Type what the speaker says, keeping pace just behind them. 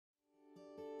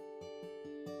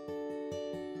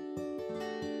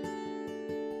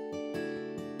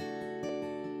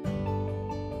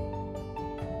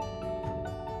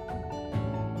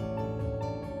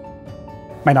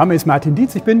Mein Name ist Martin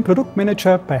Dietz, ich bin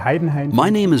Produktmanager bei Heidenhain. My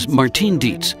name is Martin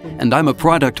Dietz, and I'm a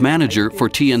product manager for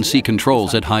TNC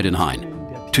controls at Heidenhain.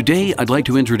 Today, I'd like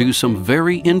to introduce some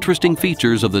very interesting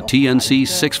features of the TNC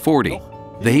 640.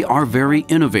 They are very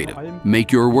innovative,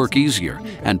 make your work easier,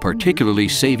 and particularly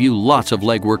save you lots of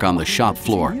legwork on the shop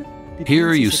floor.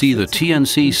 Here you see the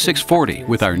TNC 640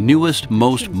 with our newest,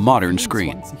 most modern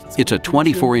screen. It's a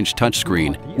 24-inch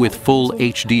touchscreen with full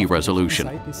HD resolution.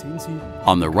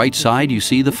 On the right side you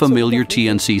see the familiar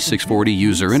TNC 640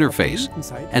 user interface,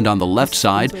 and on the left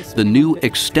side the new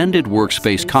extended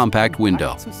Workspace Compact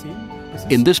window.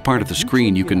 In this part of the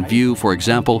screen you can view, for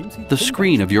example, the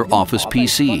screen of your office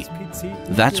PC.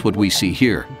 That's what we see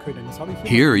here.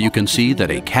 Here you can see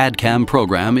that a CAD/CAM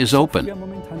program is open.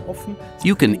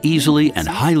 You can easily and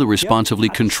highly responsively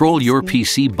control your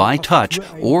PC by touch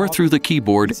or through the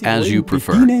keyboard as you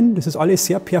prefer.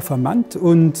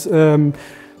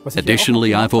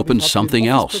 Additionally, I've opened something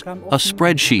else, a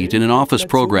spreadsheet in an office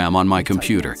program on my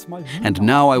computer. And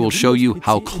now I will show you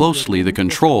how closely the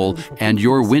control and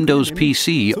your Windows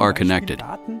PC are connected.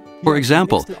 For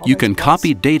example, you can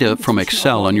copy data from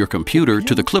Excel on your computer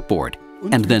to the clipboard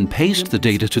and then paste the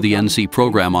data to the NC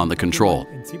program on the control.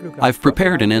 I've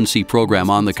prepared an NC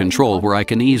program on the control where I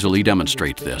can easily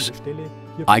demonstrate this.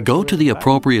 I go to the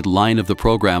appropriate line of the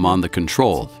program on the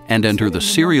control and enter the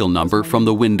serial number from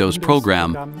the Windows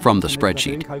program from the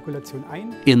spreadsheet.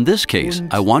 In this case,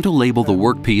 I want to label the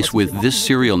workpiece with this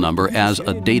serial number as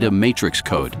a data matrix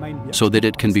code so that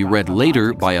it can be read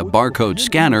later by a barcode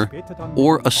scanner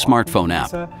or a smartphone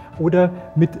app.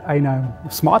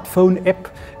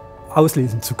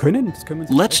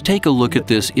 Let's take a look at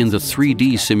this in the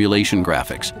 3D simulation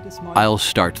graphics. I'll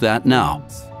start that now.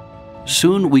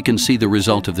 Soon we can see the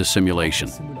result of this simulation.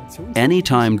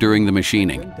 Anytime during the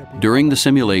machining, during the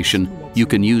simulation, you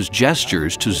can use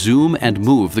gestures to zoom and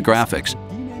move the graphics.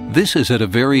 This is at a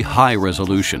very high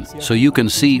resolution, so you can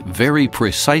see very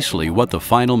precisely what the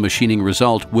final machining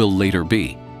result will later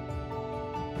be.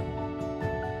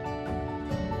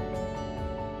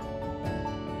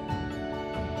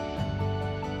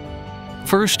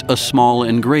 First, a small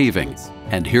engraving,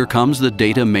 and here comes the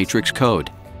data matrix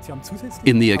code.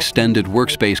 In the extended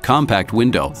Workspace Compact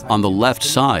window, on the left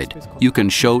side, you can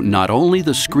show not only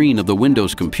the screen of the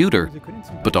Windows computer,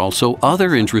 but also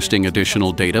other interesting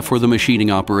additional data for the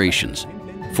machining operations.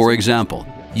 For example,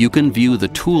 you can view the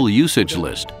tool usage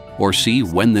list or see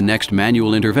when the next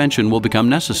manual intervention will become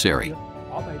necessary.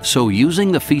 So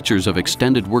using the features of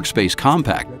extended Workspace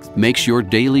Compact makes your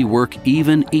daily work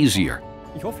even easier.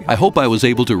 I hope I was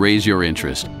able to raise your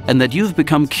interest and that you've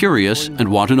become curious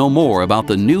and want to know more about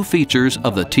the new features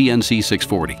of the TNC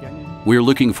 640. We're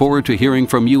looking forward to hearing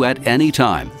from you at any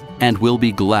time, and we'll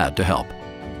be glad to help.